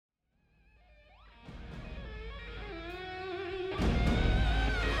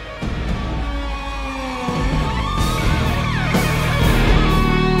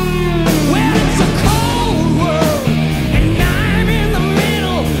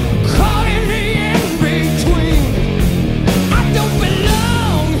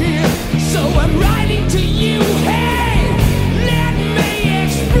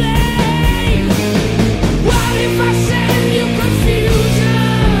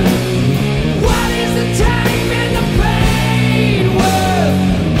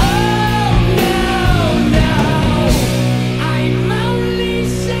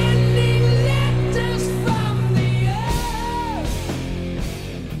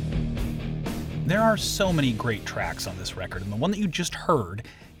There are so many great tracks on this record, and the one that you just heard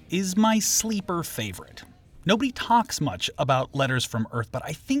is my sleeper favorite. Nobody talks much about Letters from Earth, but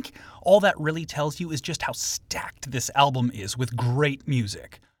I think all that really tells you is just how stacked this album is with great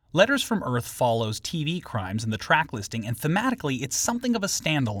music. Letters from Earth follows TV Crimes in the track listing, and thematically it's something of a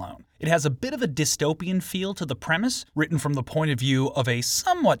standalone. It has a bit of a dystopian feel to the premise, written from the point of view of a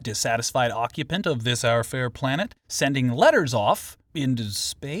somewhat dissatisfied occupant of this our fair planet, sending letters off into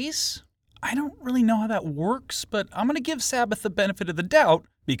space? I don't really know how that works, but I'm going to give Sabbath the benefit of the doubt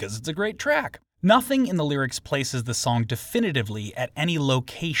because it's a great track. Nothing in the lyrics places the song definitively at any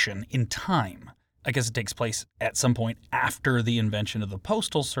location in time. I guess it takes place at some point after the invention of the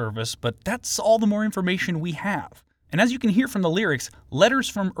Postal Service, but that's all the more information we have. And as you can hear from the lyrics, Letters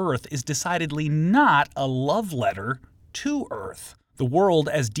from Earth is decidedly not a love letter to Earth. The world,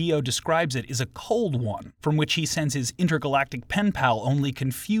 as Dio describes it, is a cold one, from which he sends his intergalactic pen pal only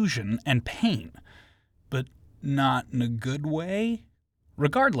confusion and pain. But not in a good way?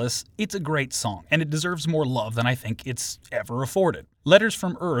 Regardless, it's a great song, and it deserves more love than I think it's ever afforded. Letters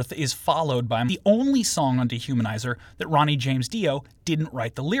from Earth is followed by the only song on Dehumanizer that Ronnie James Dio didn't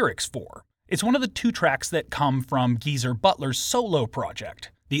write the lyrics for. It's one of the two tracks that come from Geezer Butler's solo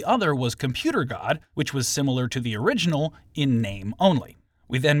project. The other was Computer God, which was similar to the original in name only.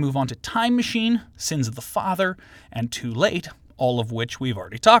 We then move on to Time Machine, Sins of the Father, and Too Late, all of which we've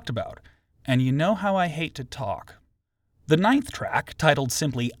already talked about. And you know how I hate to talk. The ninth track, titled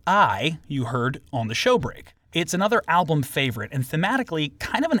simply I, you heard on the show break. It's another album favorite and thematically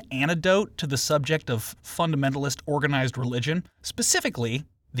kind of an antidote to the subject of fundamentalist organized religion, specifically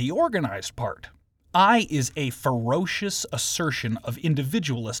the organized part. I is a ferocious assertion of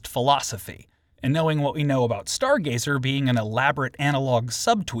individualist philosophy, and knowing what we know about Stargazer being an elaborate analog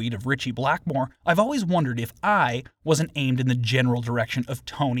subtweet of Ritchie Blackmore, I've always wondered if I wasn't aimed in the general direction of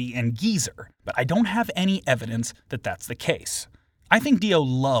Tony and Geezer, but I don't have any evidence that that's the case. I think Dio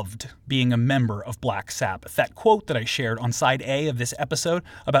loved being a member of Black Sabbath. That quote that I shared on side A of this episode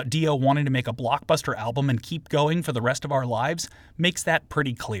about Dio wanting to make a blockbuster album and keep going for the rest of our lives makes that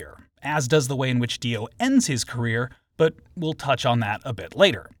pretty clear, as does the way in which Dio ends his career, but we'll touch on that a bit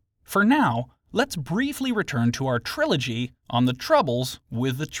later. For now, let's briefly return to our trilogy on the troubles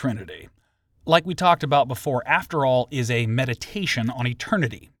with the Trinity. Like we talked about before, After All is a meditation on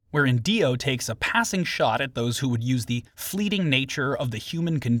eternity, wherein Dio takes a passing shot at those who would use the fleeting nature of the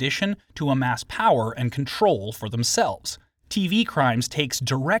human condition to amass power and control for themselves. TV Crimes takes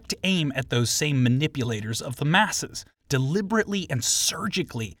direct aim at those same manipulators of the masses, deliberately and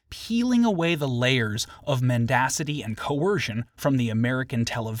surgically peeling away the layers of mendacity and coercion from the American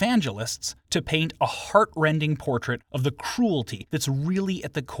televangelists to paint a heart-rending portrait of the cruelty that's really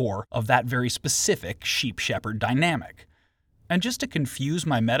at the core of that very specific sheep-shepherd dynamic. And just to confuse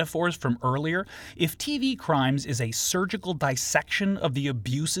my metaphors from earlier, if TV Crimes is a surgical dissection of the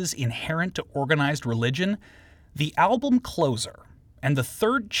abuses inherent to organized religion, the album closer and the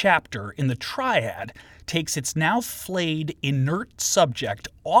third chapter in the triad takes its now flayed, inert subject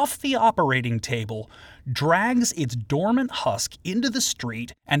off the operating table, drags its dormant husk into the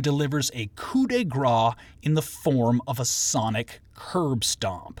street, and delivers a coup de grace in the form of a sonic curb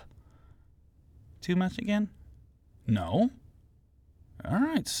stomp. Too much again? No? All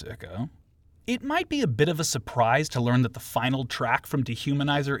right, sicko. It might be a bit of a surprise to learn that the final track from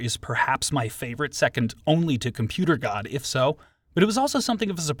Dehumanizer is perhaps my favorite, second only to Computer God, if so, but it was also something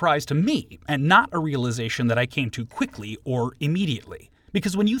of a surprise to me, and not a realization that I came to quickly or immediately.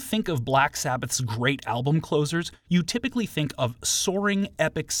 Because when you think of Black Sabbath's great album closers, you typically think of soaring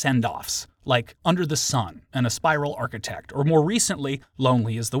epic send-offs, like Under the Sun and A Spiral Architect, or more recently,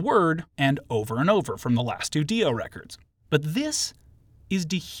 Lonely is the Word and Over from the last two Dio records. But this is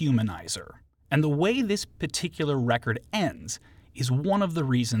Dehumanizer, and the way this particular record ends is one of the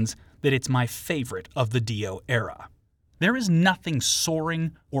reasons that it's my favorite of the Dio era. There is nothing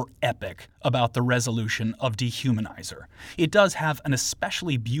soaring or epic about the resolution of Dehumanizer. It does have an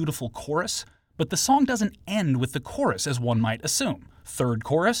especially beautiful chorus, but the song doesn't end with the chorus as one might assume. Third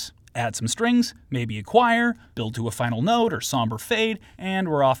chorus, add some strings, maybe a choir, build to a final note or somber fade, and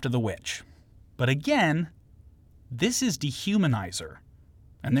we're off to the witch. But again, this is Dehumanizer,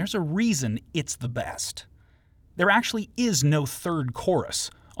 and there's a reason it's the best. There actually is no third chorus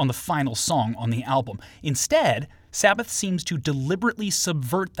on the final song on the album. Instead, Sabbath seems to deliberately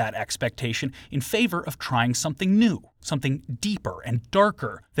subvert that expectation in favor of trying something new, something deeper and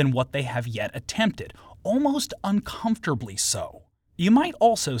darker than what they have yet attempted, almost uncomfortably so. You might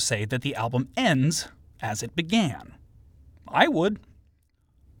also say that the album ends as it began. I would.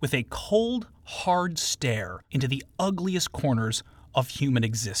 With a cold, hard stare into the ugliest corners of human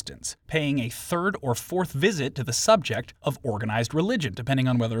existence, paying a third or fourth visit to the subject of organized religion, depending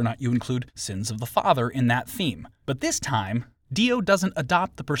on whether or not you include sins of the father in that theme. But this time, Dio doesn't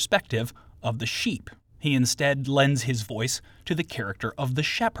adopt the perspective of the sheep. He instead lends his voice to the character of the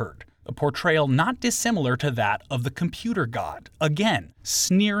shepherd, a portrayal not dissimilar to that of the computer god. Again,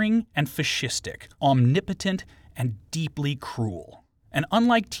 sneering and fascistic, omnipotent and deeply cruel. And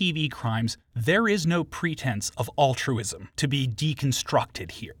unlike TV crimes, there is no pretense of altruism to be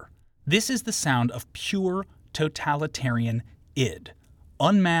deconstructed here. This is the sound of pure totalitarian id,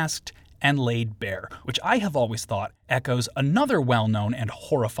 unmasked and laid bare, which I have always thought echoes another well-known and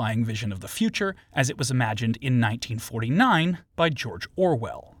horrifying vision of the future as it was imagined in 1949 by George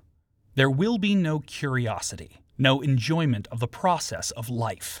Orwell. There will be no curiosity, no enjoyment of the process of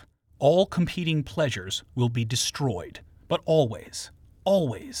life. All competing pleasures will be destroyed, but always,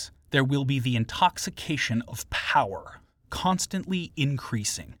 there will be the intoxication of power, constantly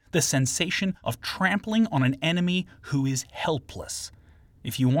increasing, the sensation of trampling on an enemy who is helpless.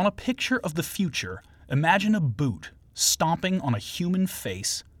 If you want a picture of the future, imagine a boot stomping on a human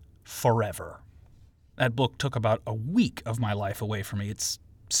face forever. That book took about a week of my life away from me. It's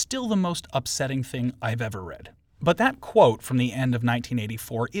still the most upsetting thing I've ever read. But that quote from the end of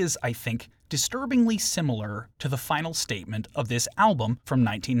 1984 is, I think, disturbingly similar to the final statement of this album from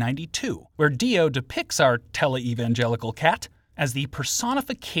 1992, where Dio depicts our tele-evangelical cat as the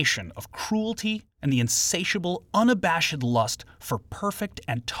personification of cruelty and the insatiable, unabashed lust for perfect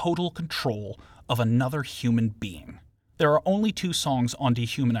and total control of another human being. There are only 2 songs on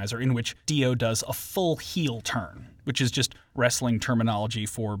Dehumanizer in which Dio does a full heel turn, which is just wrestling terminology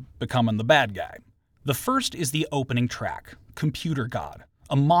for becoming the bad guy. The first is the opening track, Computer God,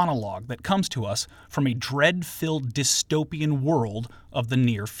 a monologue that comes to us from a dread-filled dystopian world of the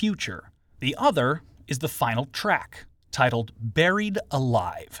near future. The other is the final track, titled Buried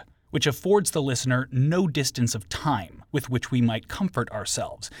Alive, which affords the listener no distance of time with which we might comfort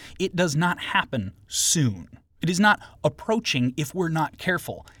ourselves. It does not happen soon. It is not approaching if we're not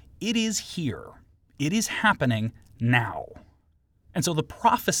careful. It is here. It is happening now. And so the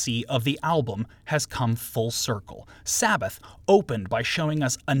prophecy of the album has come full circle. Sabbath opened by showing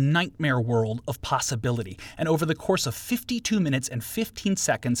us a nightmare world of possibility, and over the course of 52 minutes and 15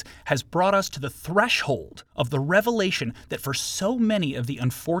 seconds has brought us to the threshold of the revelation that for so many of the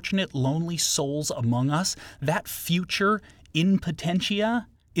unfortunate lonely souls among us, that future in potentia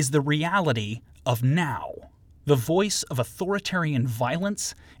is the reality of now. The voice of authoritarian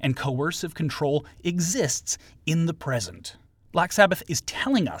violence and coercive control exists in the present. Black Sabbath is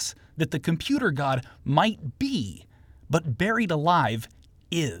telling us that the computer god might be, but buried alive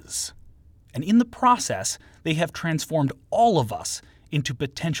is. And in the process, they have transformed all of us into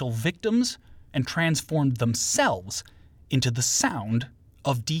potential victims and transformed themselves into the sound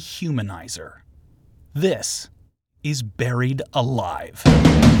of Dehumanizer. This is Buried Alive.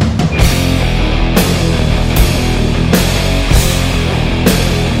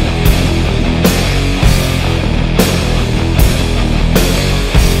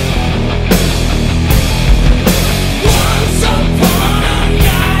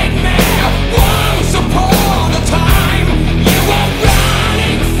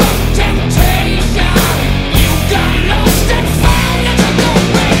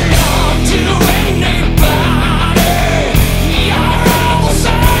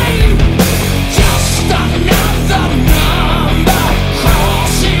 Stop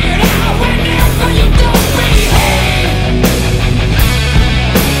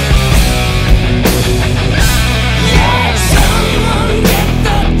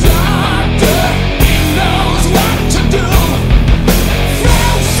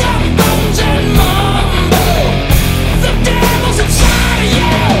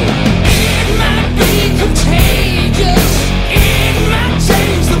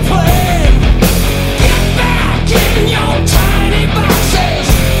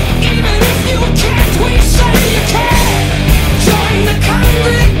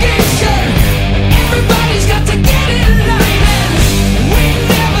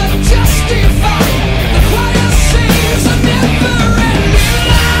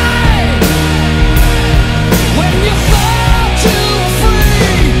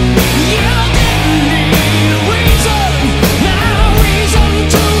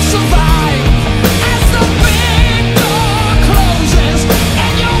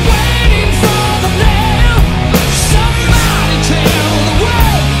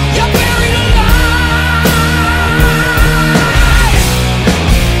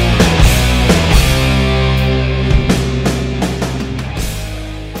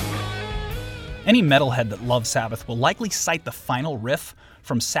metalhead that loves Sabbath will likely cite the final riff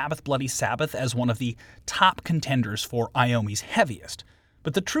from Sabbath Bloody Sabbath as one of the top contenders for Iommi's heaviest.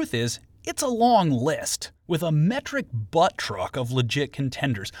 But the truth is, it's a long list, with a metric butt truck of legit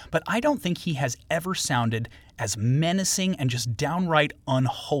contenders, but I don't think he has ever sounded as menacing and just downright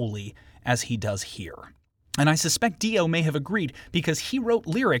unholy as he does here. And I suspect Dio may have agreed because he wrote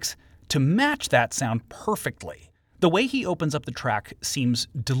lyrics to match that sound perfectly. The way he opens up the track seems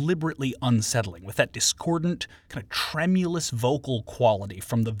deliberately unsettling, with that discordant, kind of tremulous vocal quality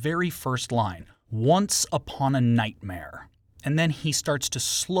from the very first line, "Once upon a nightmare." And then he starts to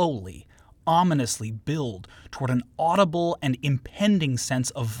slowly, ominously build toward an audible and impending sense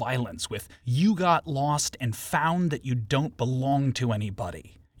of violence with "You got lost and found that you don't belong to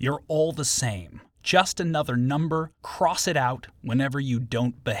anybody. You're all the same. Just another number, cross it out whenever you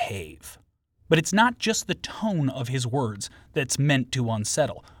don't behave." But it's not just the tone of his words that's meant to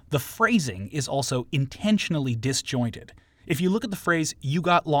unsettle. The phrasing is also intentionally disjointed. If you look at the phrase, "You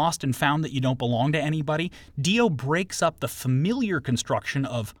got lost and found that you don't belong to anybody," Dio breaks up the familiar construction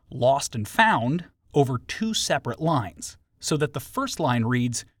of lost and found over two separate lines, so that the first line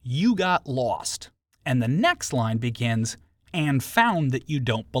reads, "You got lost," and the next line begins, "and found that you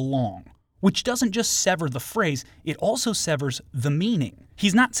don't belong," which doesn't just sever the phrase, it also severs the meaning.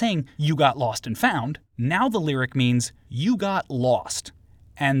 He's not saying, "You got lost and found." Now the lyric means, "You got lost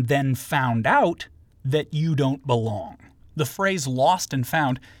and then found out that you don't belong." The phrase "lost and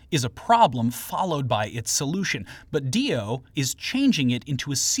found" is a problem followed by its solution, but Dio is changing it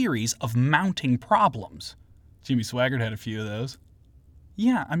into a series of mounting problems. Jimmy Swaggart had a few of those.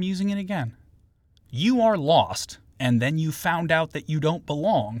 Yeah, I'm using it again. "You are lost, and then you found out that you don't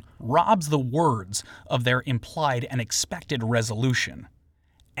belong," robs the words of their implied and expected resolution.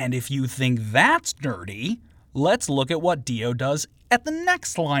 And if you think that's dirty, let's look at what Dio does at the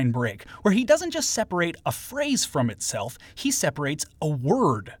next line break, where he doesn't just separate a phrase from itself, he separates a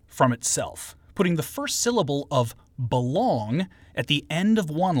word from itself, putting the first syllable of belong at the end of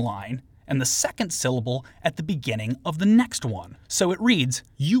one line and the second syllable at the beginning of the next one. So it reads,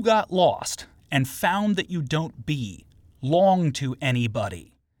 "You got lost and found that you don't belong to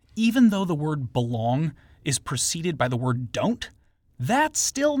anybody." Even though the word belong is preceded by the word don't, that's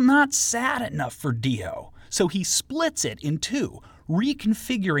still not sad enough for Dio. So he splits it in two,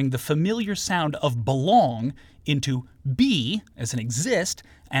 reconfiguring the familiar sound of belong into be, as in exist,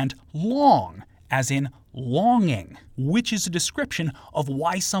 and long, as in longing, which is a description of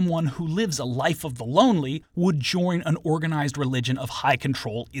why someone who lives a life of the lonely would join an organized religion of high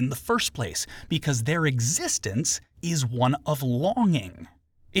control in the first place, because their existence is one of longing.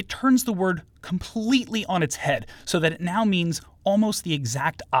 It turns the word completely on its head so that it now means almost the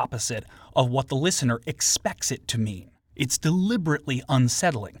exact opposite of what the listener expects it to mean. It's deliberately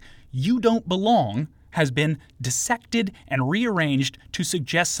unsettling. "You don't belong" has been dissected and rearranged to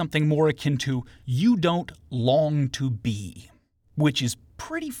suggest something more akin to "you don't long to be," which is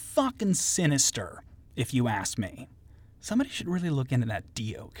pretty fucking sinister, if you ask me. Somebody should really look into that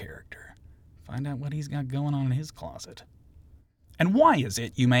Dio character. Find out what he's got going on in his closet. And why is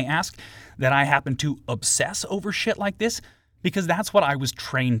it, you may ask, that I happen to obsess over shit like this? Because that's what I was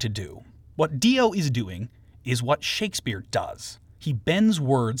trained to do. What Dio is doing is what Shakespeare does. He bends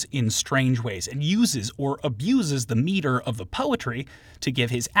words in strange ways and uses or abuses the meter of the poetry to give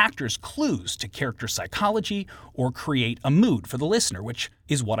his actors clues to character psychology or create a mood for the listener, which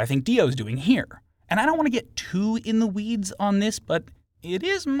is what I think Dio's doing here. And I don't want to get too in the weeds on this, but it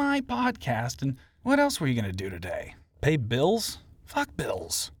is my podcast, and what else were you going to do today? Pay bills? Fuck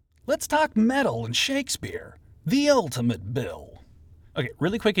bills. Let's talk metal and Shakespeare. The ultimate bill. Okay,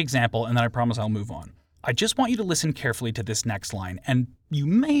 really quick example, and then I promise I'll move on. I just want you to listen carefully to this next line, and you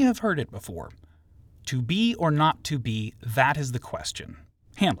may have heard it before. To be or not to be, that is the question.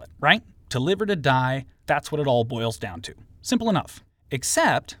 Hamlet, right? To live or to die, that's what it all boils down to. Simple enough.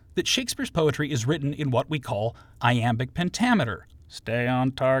 Except that Shakespeare's poetry is written in what we call iambic pentameter. Stay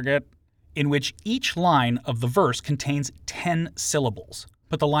on target. In which each line of the verse contains 10 syllables.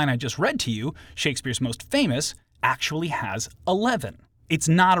 But the line I just read to you, Shakespeare's most famous, actually has 11. It's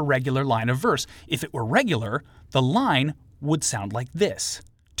not a regular line of verse. If it were regular, the line would sound like this.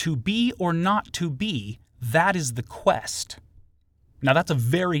 To be or not to be, that is the quest. Now that's a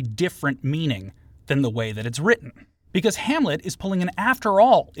very different meaning than the way that it's written. Because Hamlet is pulling an after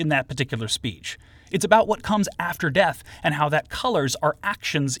all in that particular speech. It's about what comes after death and how that colors our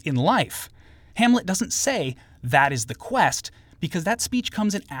actions in life. Hamlet doesn't say, that is the quest, because that speech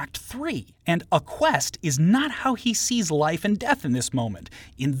comes in Act 3. And a quest is not how he sees life and death in this moment.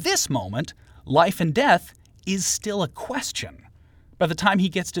 In this moment, life and death is still a question. By the time he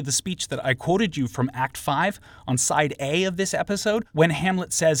gets to the speech that I quoted you from Act 5 on side A of this episode, when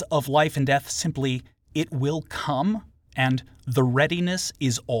Hamlet says of life and death simply, "It will come," and "the readiness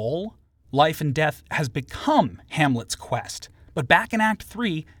is all," life and death has become Hamlet's quest. But back in Act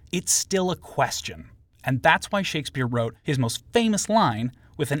 3, it's still a question. And that's why Shakespeare wrote his most famous line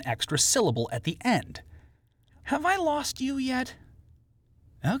with an extra syllable at the end. Have I lost you yet?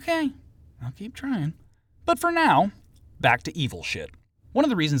 Okay, I'll keep trying. But for now, back to evil shit. One of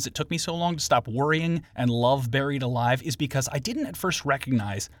the reasons it took me so long to stop worrying and love Buried Alive is because I didn't at first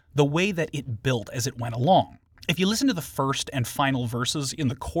recognize the way that it built as it went along. If you listen to the first and final verses in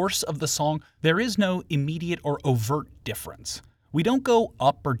the course of the song, there is no immediate or overt difference. We don't go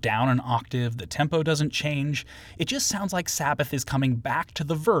up or down an octave, the tempo doesn't change, it just sounds like Sabbath is coming back to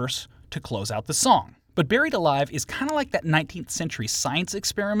the verse to close out the song. But Buried Alive is kind of like that 19th century science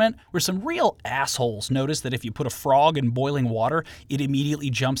experiment where some real assholes noticed that if you put a frog in boiling water, it immediately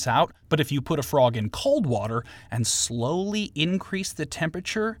jumps out, but if you put a frog in cold water and slowly increase the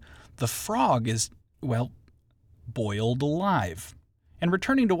temperature, the frog is, well, boiled alive. And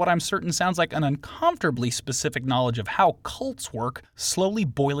returning to what I'm certain sounds like an uncomfortably specific knowledge of how cults work, slowly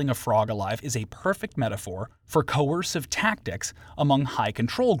boiling a frog alive is a perfect metaphor for coercive tactics among high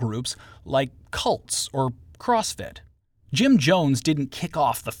control groups like cults or CrossFit. Jim Jones didn't kick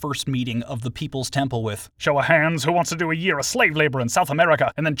off the first meeting of the People's Temple with, "Show of hands, who wants to do a year of slave labor in South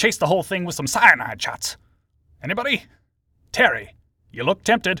America and then chase the whole thing with some cyanide shots? Anybody? Terry, you look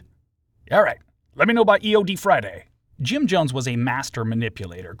tempted. All right, let me know by EOD Friday." Jim Jones was a master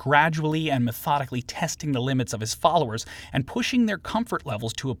manipulator, gradually and methodically testing the limits of his followers and pushing their comfort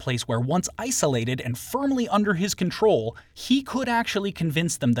levels to a place where, once isolated and firmly under his control, he could actually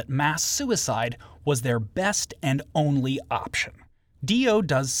convince them that mass suicide was their best and only option. Dio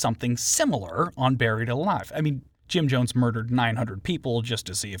does something similar on Buried Alive. I mean, Jim Jones murdered 900 people just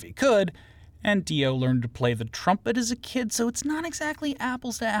to see if he could, and Dio learned to play the trumpet as a kid, so it's not exactly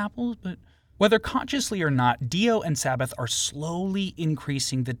apples to apples, but whether consciously or not, Dio and Sabbath are slowly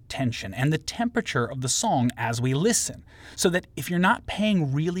increasing the tension and the temperature of the song as we listen, so that if you're not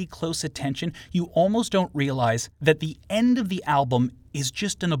paying really close attention, you almost don't realize that the end of the album is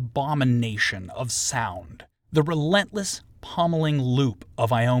just an abomination of sound. The relentless, pummeling loop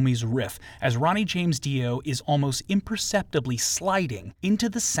of Iommi's riff as Ronnie James Dio is almost imperceptibly sliding into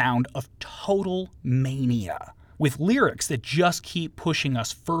the sound of total mania, with lyrics that just keep pushing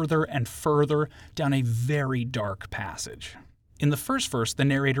us further and further down a very dark passage. In the first verse, the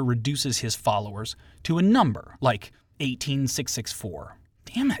narrator reduces his followers to a number, like 18664.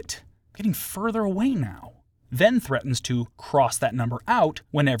 Damn it, getting further away now. Then threatens to cross that number out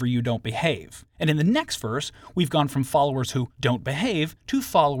whenever you don't behave. And in the next verse, we've gone from followers who don't behave to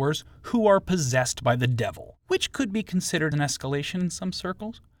followers who are possessed by the devil, which could be considered an escalation in some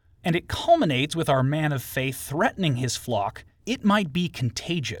circles. And it culminates with our man of faith threatening his flock. It might be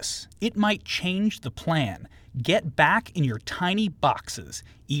contagious. It might change the plan. Get back in your tiny boxes.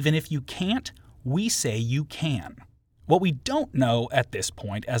 Even if you can't, we say you can. What we don't know at this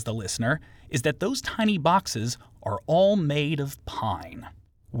point as the listener is that those tiny boxes are all made of pine,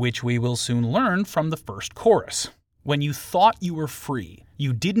 which we will soon learn from the first chorus. When you thought you were free,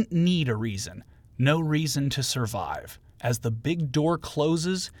 you didn't need a reason, no reason to survive. As the big door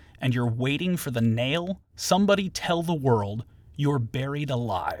closes and you're waiting for the nail, somebody tell the world you're buried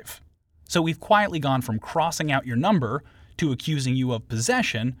alive. So we've quietly gone from crossing out your number to accusing you of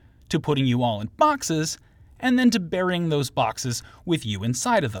possession to putting you all in boxes and then to burying those boxes with you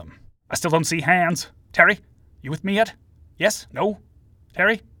inside of them. I still don't see hands. Terry, you with me yet? Yes? No?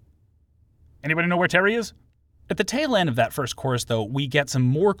 Terry? Anybody know where Terry is? At the tail end of that first chorus, though, we get some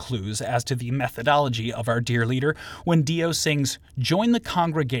more clues as to the methodology of our dear leader when Dio sings, "Join the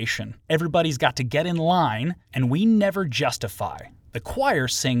congregation, everybody's got to get in line, and we never justify." The choir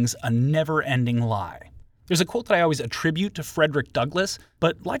sings a never-ending lie. There's a quote that I always attribute to Frederick Douglass,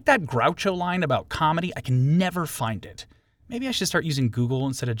 but like that Groucho line about comedy, I can never find it. Maybe I should start using Google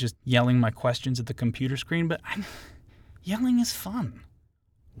instead of just yelling my questions at the computer screen, but yelling is fun.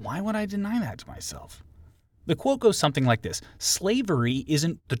 Why would I deny that to myself? The quote goes something like this: "Slavery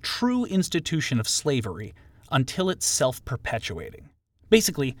isn't the true institution of slavery until it's self-perpetuating."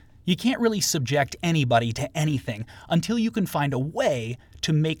 Basically, you can't really subject anybody to anything until you can find a way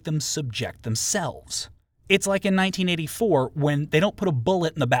to make them subject themselves. It's like in 1984 when they don't put a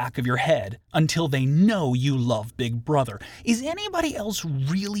bullet in the back of your head until they know you love Big Brother. Is anybody else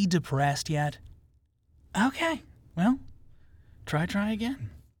really depressed yet? Okay, well, try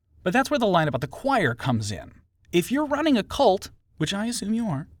again. But that's where the line about the choir comes in. If you're running a cult, which I assume you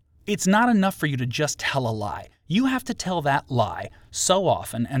are, it's not enough for you to just tell a lie. You have to tell that lie so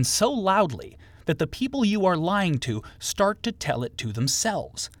often and so loudly that the people you are lying to start to tell it to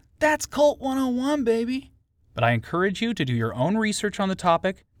themselves. That's Cult 101, baby. But I encourage you to do your own research on the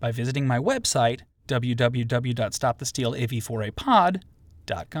topic by visiting my website,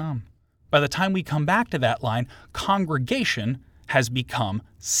 www.stopthestealav4apod.com. By the time we come back to that line, congregation has become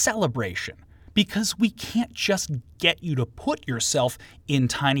celebration. Because we can't just get you to put yourself in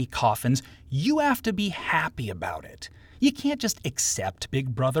tiny coffins, you have to be happy about it. You can't just accept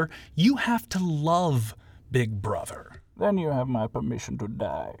Big Brother, you have to love Big Brother. Then you have my permission to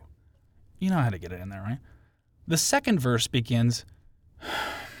die. You know how to get it in there, right? The second verse begins,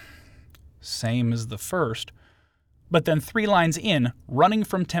 same as the first, but then 3 lines in, running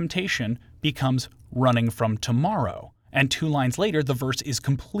from temptation becomes running from tomorrow. And 2 lines later, the verse is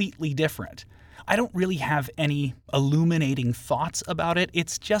completely different. I don't really have any illuminating thoughts about it.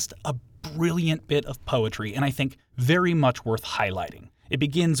 It's just a brilliant bit of poetry, and I think very much worth highlighting. It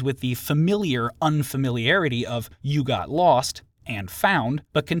begins with the familiar unfamiliarity of you got lost and found,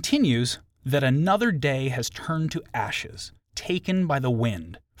 but continues that another day has turned to ashes, taken by the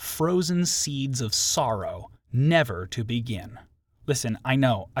wind, frozen seeds of sorrow, never to begin. Listen, I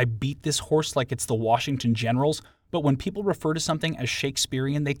know, I beat this horse like it's the Washington Generals, but when people refer to something as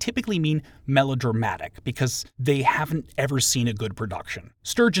Shakespearean, they typically mean melodramatic because they haven't ever seen a good production.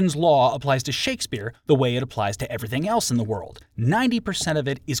 Sturgeon's law applies to Shakespeare the way it applies to everything else in the world. 90% of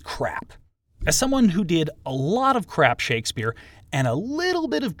it is crap. As someone who did a lot of crap Shakespeare and a little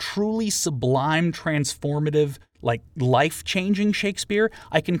bit of truly sublime, transformative, life-changing Shakespeare,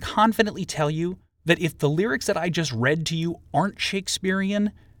 I can confidently tell you that if the lyrics that I just read to you aren't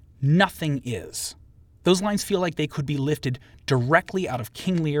Shakespearean, nothing is. Those lines feel like they could be lifted directly out of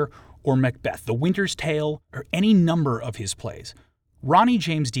King Lear or Macbeth, The Winter's Tale, or any number of his plays. Ronnie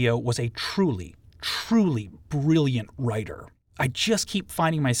James Dio was a truly, truly brilliant writer. I just keep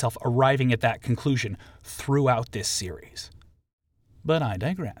finding myself arriving at that conclusion throughout this series. But I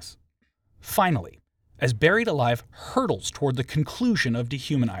digress. Finally, as Buried Alive hurtles toward the conclusion of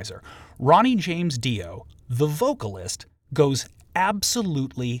Dehumanizer, Ronnie James Dio, the vocalist, goes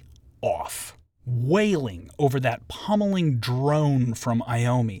absolutely off, wailing over that pummeling drone from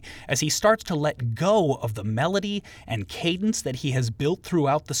Iommi as he starts to let go of the melody and cadence that he has built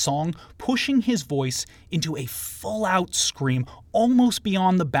throughout the song, pushing his voice into a full-out scream almost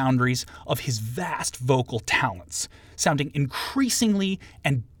beyond the boundaries of his vast vocal talents, sounding increasingly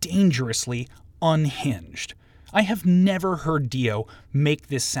and dangerously unhinged. I have never heard Dio make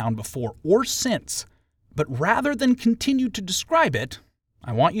this sound before or since, but rather than continue to describe it,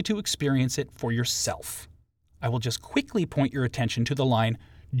 I want you to experience it for yourself. I will just quickly point your attention to the line,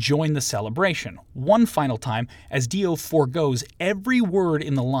 "Join the celebration," one final time as Dio forgoes every word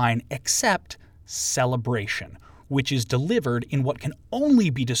in the line except celebration, which is delivered in what can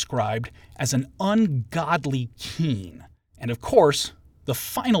only be described as an ungodly keen. And of course, the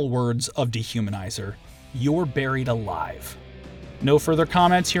final words of Dehumanizer, "You're buried alive." No further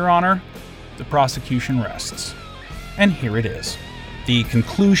comments, Your Honor. The prosecution rests. And here it is. The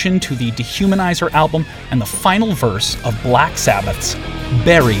conclusion to the Dehumanizer album and the final verse of Black Sabbath's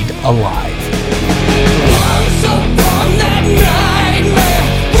Buried Alive. Once upon that nightmare,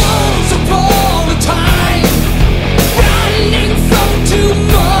 once upon a time, running from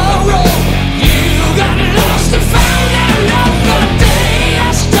tomorrow, you got lost and found another day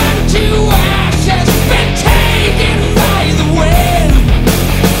has turned to ashes, been taken by the wind,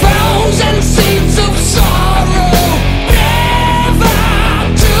 frozen seeds of sorrow.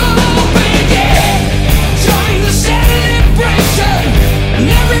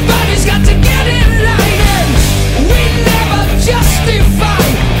 Everybody's got to get in line, and we never just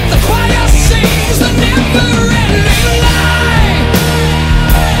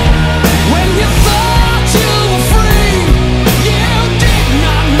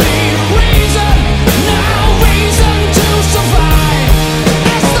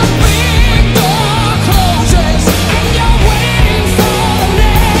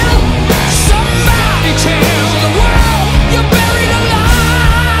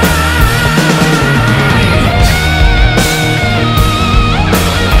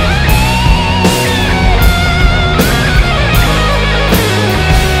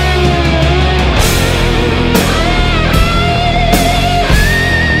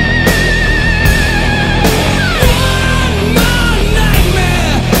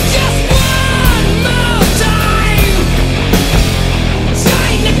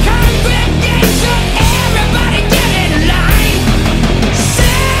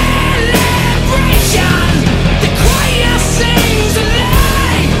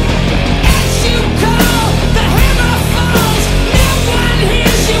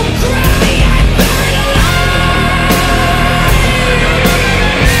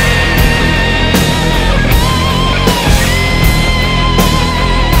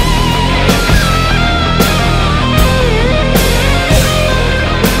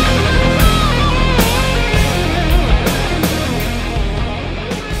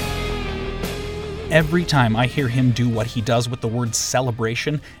Every time I hear him do what he does with the word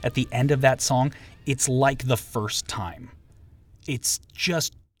celebration at the end of that song, it's like the first time. It's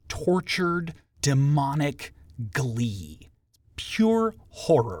just tortured, demonic glee. Pure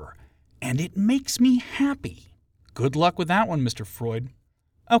horror. And it makes me happy. Good luck with that one, Mr. Freud.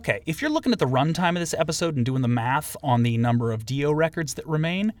 Okay, if you're looking at the runtime of this episode and doing the math on the number of Dio records that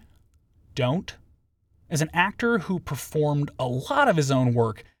remain, don't. As an actor who performed a lot of his own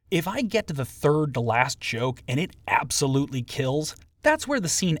work, if I get to the third to last joke and it absolutely kills, that's where the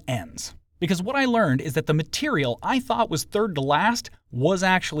scene ends. Because what I learned is that the material I thought was third to last was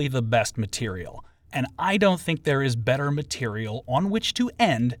actually the best material. And I don't think there is better material on which to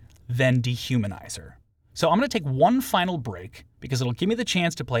end than Dehumanizer. So I'm going to take one final break because it'll give me the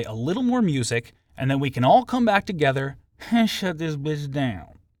chance to play a little more music, and then we can all come back together and shut this bitch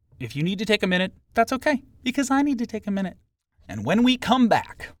down. If you need to take a minute, that's okay, because I need to take a minute. And when we come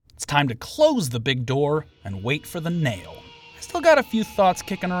back, it's time to close the big door and wait for the nail. I still got a few thoughts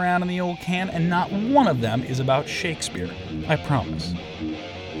kicking around in the old can, and not one of them is about Shakespeare. I promise.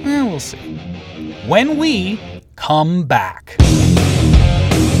 We'll see. When we come back.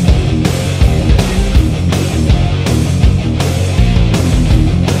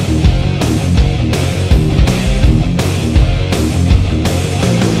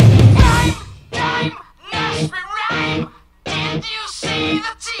 Did you see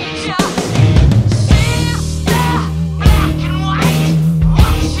the teacher? Sister, black and white,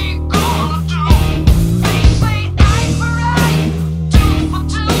 what's she gonna do? They say eye for eye, tooth for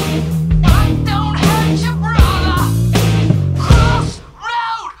tooth, but don't hurt your brother.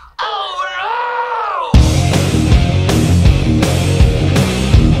 Crossroad overload.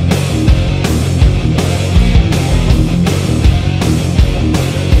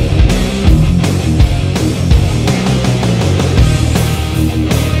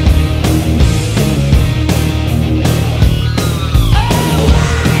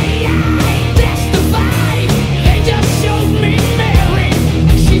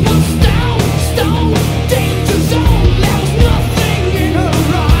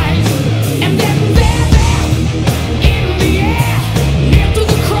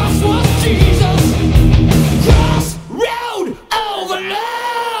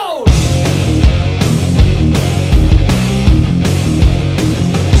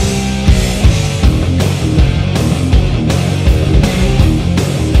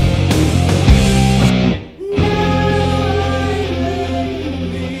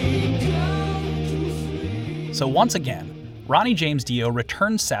 So once again, Ronnie James Dio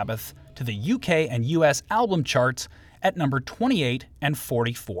returned Sabbath to the UK and US album charts at number 28 and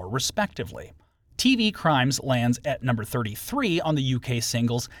 44 respectively. TV Crimes lands at number 33 on the UK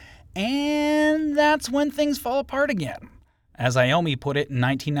singles, and that's when things fall apart again. As Iommi put it in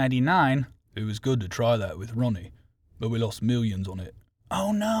 1999, "It was good to try that with Ronnie, but we lost millions on it."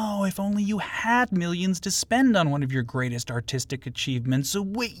 Oh no, if only you had millions to spend on one of your greatest artistic achievements, so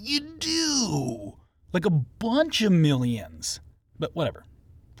what you do? Like a bunch of millions. But whatever.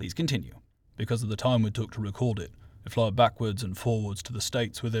 Please continue. "Because of the time we took to record it, it flew backwards and forwards to the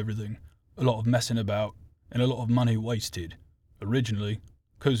States with everything. A lot of messing about, and a lot of money wasted. Originally,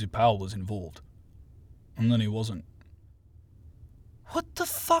 Cozy Powell was involved. And then he wasn't." What the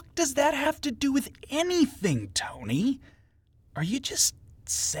fuck does that have to do with anything, Tony? Are you just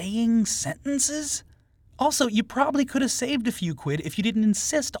saying sentences? Also, you probably could have saved a few quid if you didn't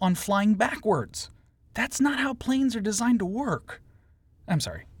insist on flying backwards. That's not how planes are designed to work. I'm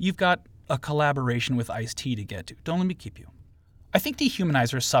sorry, you've got a collaboration with Ice-T to get to. Don't let me keep you. I think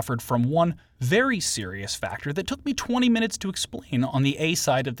Dehumanizer suffered from one very serious factor that took me 20 minutes to explain on the A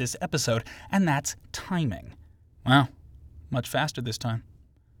side of this episode, and that's timing. Wow, much faster this time.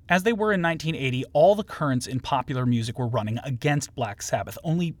 As they were in 1980, all the currents in popular music were running against Black Sabbath,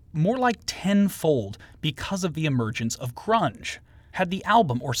 only more like tenfold because of the emergence of grunge. Had the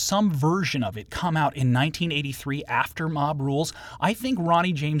album or some version of it come out in 1983 after Mob Rules, I think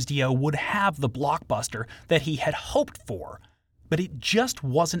Ronnie James Dio would have the blockbuster that he had hoped for, but it just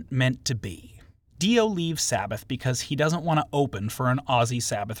wasn't meant to be. Dio leaves Sabbath because he doesn't want to open for an Ozzy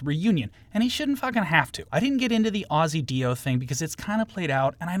Sabbath reunion, and he shouldn't fucking have to. I didn't get into the Ozzy Dio thing because it's kind of played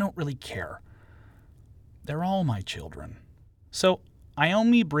out and I don't really care. They're all my children. So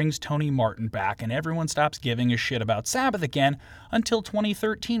Iommi brings Tony Martin back and everyone stops giving a shit about Sabbath again until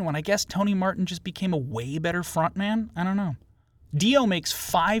 2013 when I guess Tony Martin just became a way better frontman? I don't know. Dio makes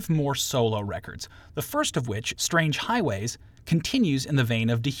 5 more solo records, the first of which, Strange Highways, continues in the vein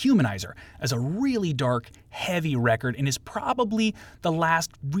of Dehumanizer as a really dark, heavy record and is probably the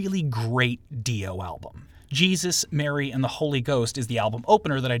last really great Dio album. Jesus, Mary, and the Holy Ghost is the album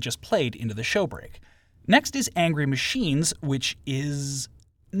opener that I just played into the show break. Next is Angry Machines, which is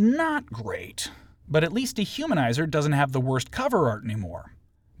not great, but at least Dehumanizer doesn't have the worst cover art anymore.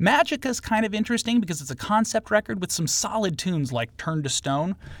 Magica's kind of interesting because it's a concept record with some solid tunes like Turn to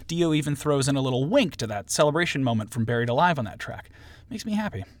Stone. Dio even throws in a little wink to that celebration moment from Buried Alive on that track. Makes me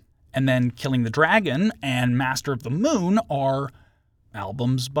happy. And then Killing the Dragon and Master of the Moon are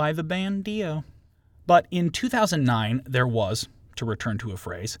albums by the band Dio. But in 2009, there was, to return to a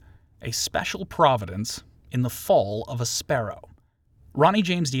phrase, a special providence in the fall of a sparrow. Ronnie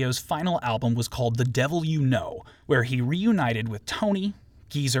James Dio's final album was called The Devil You Know, where he reunited with Tony,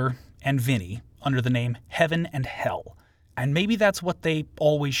 Geezer, and Vinny under the name Heaven and Hell. And maybe that's what they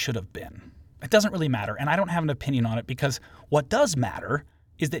always should have been. It doesn't really matter, and I don't have an opinion on it because what does matter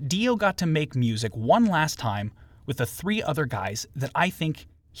is that Dio got to make music one last time with the three other guys that I think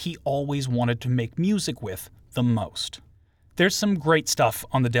he always wanted to make music with the most. There's some great stuff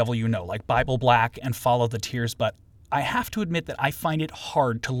on The Devil You Know, like Bible Black and Follow the Tears, but I have to admit that I find it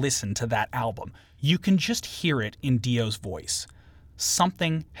hard to listen to that album. You can just hear it in Dio's voice.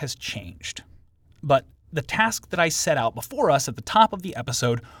 Something has changed. But the task that I set out before us at the top of the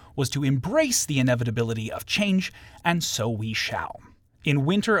episode was to embrace the inevitability of change, and so we shall. In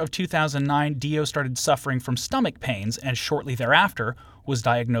winter of 2009, Dio started suffering from stomach pains and shortly thereafter was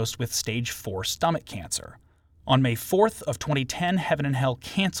diagnosed with stage 4 stomach cancer. On May 4th of 2010, Heaven and Hell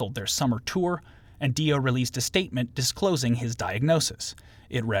canceled their summer tour, and Dio released a statement disclosing his diagnosis.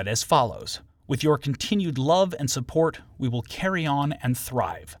 It read as follows: "With your continued love and support, we will carry on and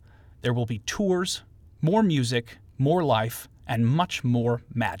thrive. There will be tours, more music, more life, and much more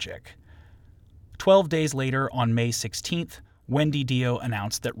magic." 12 days later, on May 16th, Wendy Dio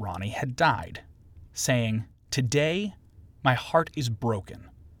announced that Ronnie had died, saying, "Today, my heart is broken.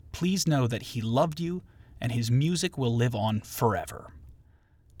 Please know that he loved you, and his music will live on forever."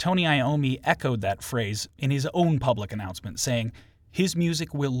 Tony Iommi echoed that phrase in his own public announcement, saying, "His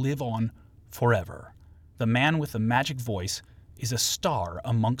music will live on forever. The man with the magic voice is a star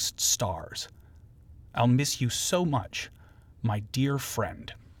amongst stars. I'll miss you so much, my dear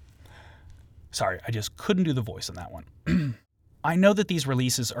friend." Sorry, I just couldn't do the voice on that one. I know that these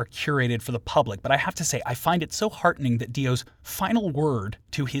releases are curated for the public, but I have to say I find it so heartening that Dio's final word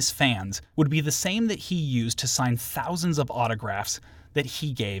to his fans would be the same that he used to sign thousands of autographs that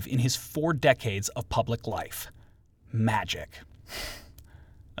he gave in his 4 decades of public life. Magic.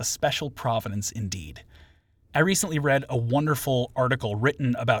 A special providence indeed. I recently read a wonderful article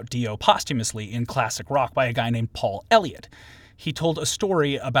written about Dio posthumously in Classic Rock by a guy named Paul Elliott. He told a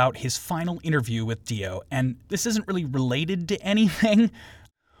story about his final interview with Dio, and this isn't really related to anything,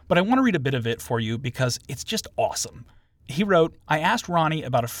 but I want to read a bit of it for you because it's just awesome. He wrote, "I asked Ronnie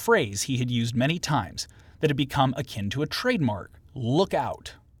about a phrase he had used many times that had become akin to a trademark, 'Look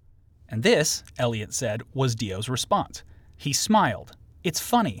out.' And this," Elliott said, "was Dio's response. He smiled. 'It's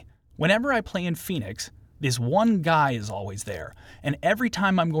funny. Whenever I play in Phoenix, this one guy is always there, and every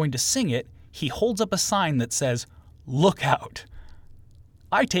time I'm going to sing it, he holds up a sign that says, 'Look out.'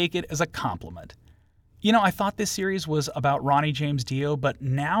 I take it as a compliment." You know, I thought this series was about Ronnie James Dio, but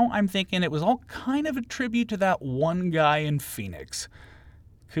now I'm thinking it was all kind of a tribute to that one guy in Phoenix.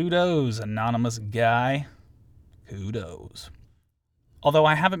 Kudos, anonymous guy. Kudos. Although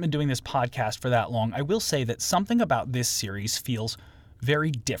I haven't been doing this podcast for that long, I will say that something about this series feels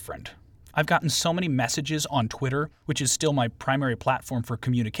very different. I've gotten so many messages on Twitter, which is still my primary platform for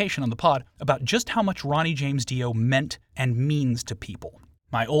communication on the pod, about just how much Ronnie James Dio meant and means to people.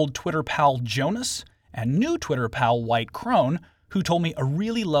 My old Twitter pal Jonas and new Twitter pal White Crone, who told me a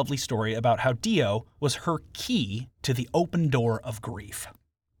really lovely story about how Dio was her key to the open door of grief.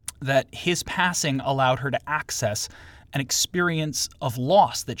 That his passing allowed her to access an experience of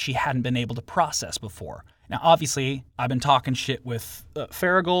loss that she hadn't been able to process before. Now, obviously, I've been talking shit with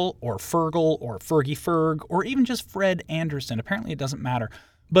Fergal or Fergal or Fergie Ferg or even just Fred Anderson. Apparently, it doesn't matter.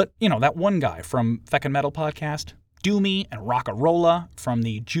 But, you know, that one guy from Feckin' Metal Podcast, Doomy and Rockarola from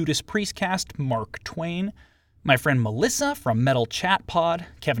the Judas Priest cast, Mark Twain, my friend Melissa from Metal Chat Pod,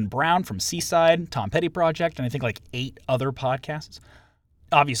 Kevin Brown from Seaside, Tom Petty Project, and I think like 8 other podcasts.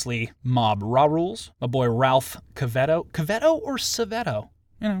 Obviously, Mob Raw Rules, my boy Ralph Cavetto. Cavetto or Savetto?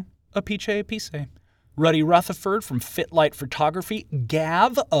 You know, a piece. Ruddy Rutherford from Fitlight Photography,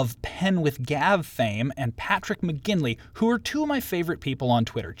 Gav of Pen with Gav fame, and Patrick McGinley, who are 2 of my favorite people on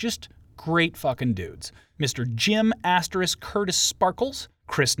Twitter. Just great fucking dudes. Mr. Jim * Curtis Sparkles,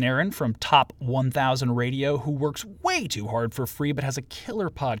 Chris Nairn from Top 1000 Radio, who works way too hard for free but has a killer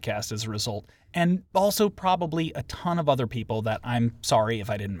podcast as a result, and also probably a ton of other people that I'm sorry if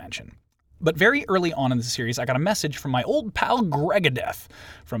I didn't mention. But very early on in the series, I got a message from my old pal Gregadeth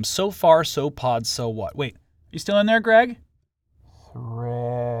from So Far, So Pod, So What. Wait, you still in there, Greg?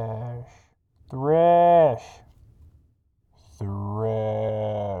 Thresh.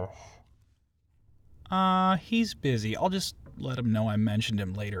 He's busy. I'll just let him know I mentioned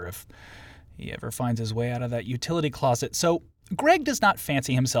him later if he ever finds his way out of that utility closet. So, Greg does not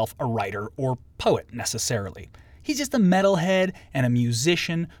fancy himself a writer or poet necessarily. He's just a metalhead and a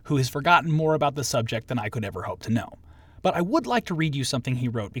musician who has forgotten more about the subject than I could ever hope to know. But I would like to read you something he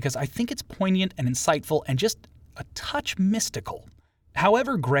wrote because I think it's poignant and insightful and just a touch mystical.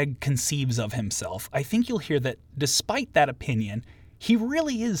 However Greg conceives of himself, I think you'll hear that despite that opinion, he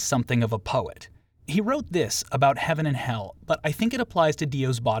really is something of a poet. He wrote this about heaven and hell, but I think it applies to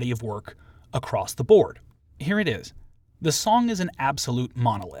Dio's body of work across the board. Here it is. The song is an absolute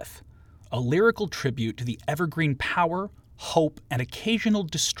monolith, a lyrical tribute to the evergreen power, hope, and occasional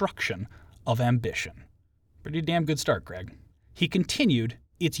destruction of ambition. Pretty damn good start, Greg. He continued,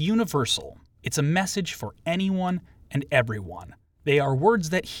 "It's universal. It's a message for anyone and everyone. They are words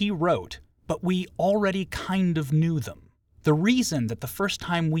that he wrote, but we already kind of knew them. The reason that the first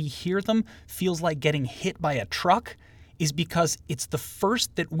time we hear them feels like getting hit by a truck is because it's the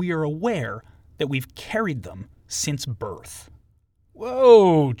first that we are aware that we've carried them since birth."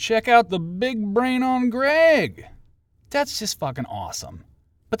 Whoa, check out the big brain on Greg. That's just fucking awesome.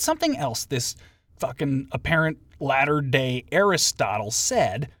 But something else this fucking apparent latter-day Aristotle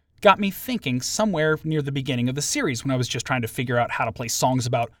said got me thinking somewhere near the beginning of the series when I was just trying to figure out how to play songs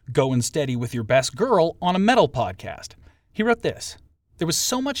about going steady with your best girl on a metal podcast. He wrote this: "There was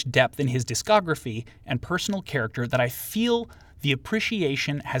so much depth in his discography and personal character that I feel the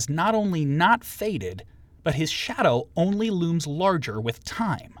appreciation has not only not faded, but his shadow only looms larger with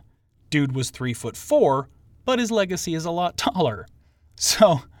time. Dude was 3'4", but his legacy is a lot taller."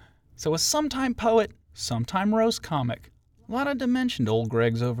 So a sometime poet, sometime roast comic. A lot of dimension to old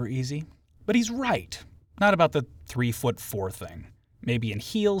Greg's over easy. But he's right. Not about the 3'4" thing. Maybe in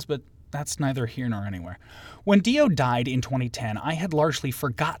heels, but that's neither here nor anywhere. When Dio died in 2010, I had largely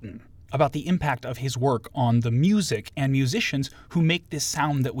forgotten about the impact of his work on the music and musicians who make this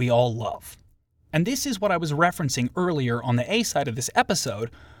sound that we all love. And this is what I was referencing earlier on the A side of this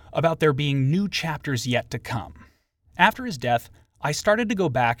episode about there being new chapters yet to come. After his death, I started to go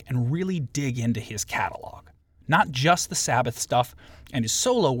back and really dig into his catalog. Not just the Sabbath stuff and his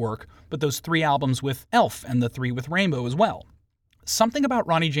solo work, but those 3 albums with Elf and the 3 with Rainbow as well. Something about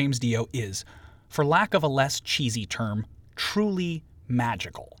Ronnie James Dio is, for lack of a less cheesy term, truly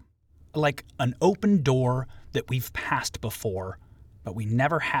magical. Like an open door that we've passed before, but we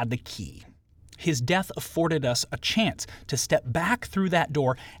never had the key. His death afforded us a chance to step back through that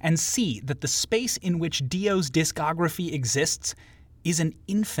door and see that the space in which Dio's discography exists is an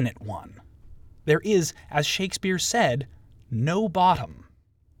infinite one. There is, as Shakespeare said, no bottom.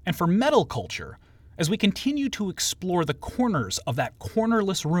 And for metal culture, as we continue to explore the corners of that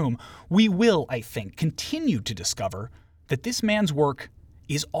cornerless room, we will, I think, continue to discover that this man's work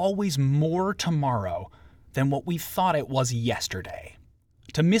is always more tomorrow than what we thought it was yesterday.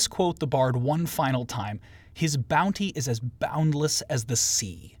 To misquote the bard one final time, his bounty is as boundless as the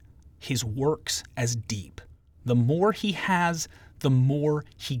sea, his works as deep. The more he has, the more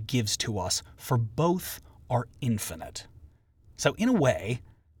he gives to us, for both are infinite. So in a way,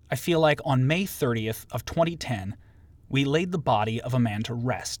 I feel like on May 30th of 2010, we laid the body of a man to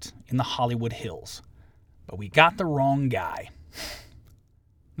rest in the Hollywood Hills. But we got the wrong guy.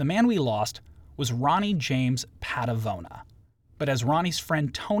 The man we lost was Ronnie James Padavona. But as Ronnie's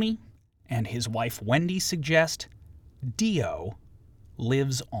friend Tony and his wife Wendy suggest, Dio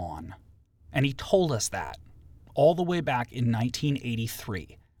lives on. And he told us that all the way back in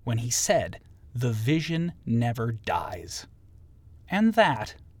 1983 when he said, "The vision never dies." And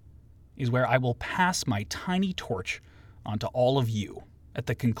that is where I will pass my tiny torch onto all of you at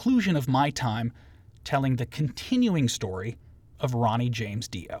the conclusion of my time telling the continuing story of Ronnie James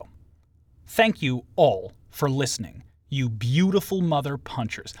Dio. Thank you all for listening, you beautiful mother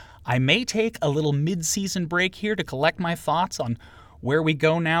punchers. I may take a little mid-season break here to collect my thoughts on where we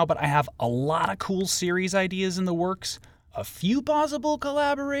go now, but I have a lot of cool series ideas in the works, a few possible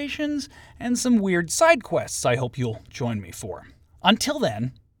collaborations, and some weird side quests I hope you'll join me for. Until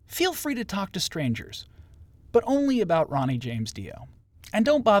then, feel free to talk to strangers, but only about Ronnie James Dio. And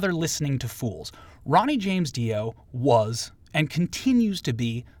don't bother listening to fools. Ronnie James Dio was and continues to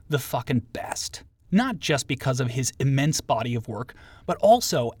be the fucking best. Not just because of his immense body of work, but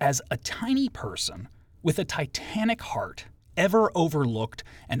also as a tiny person with a titanic heart, ever overlooked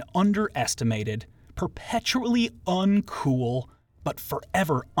and underestimated, perpetually uncool, but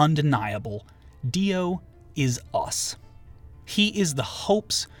forever undeniable, Dio is us. He is the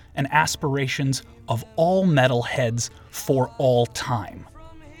hopes and aspirations of all metalheads for all time.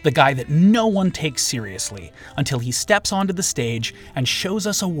 The guy that no one takes seriously until he steps onto the stage and shows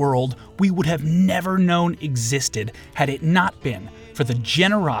us a world we would have never known existed had it not been for the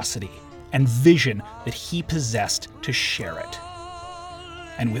generosity and vision that he possessed to share it.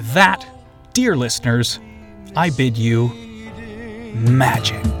 And with that, dear listeners, I bid you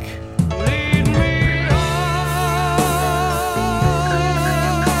magic.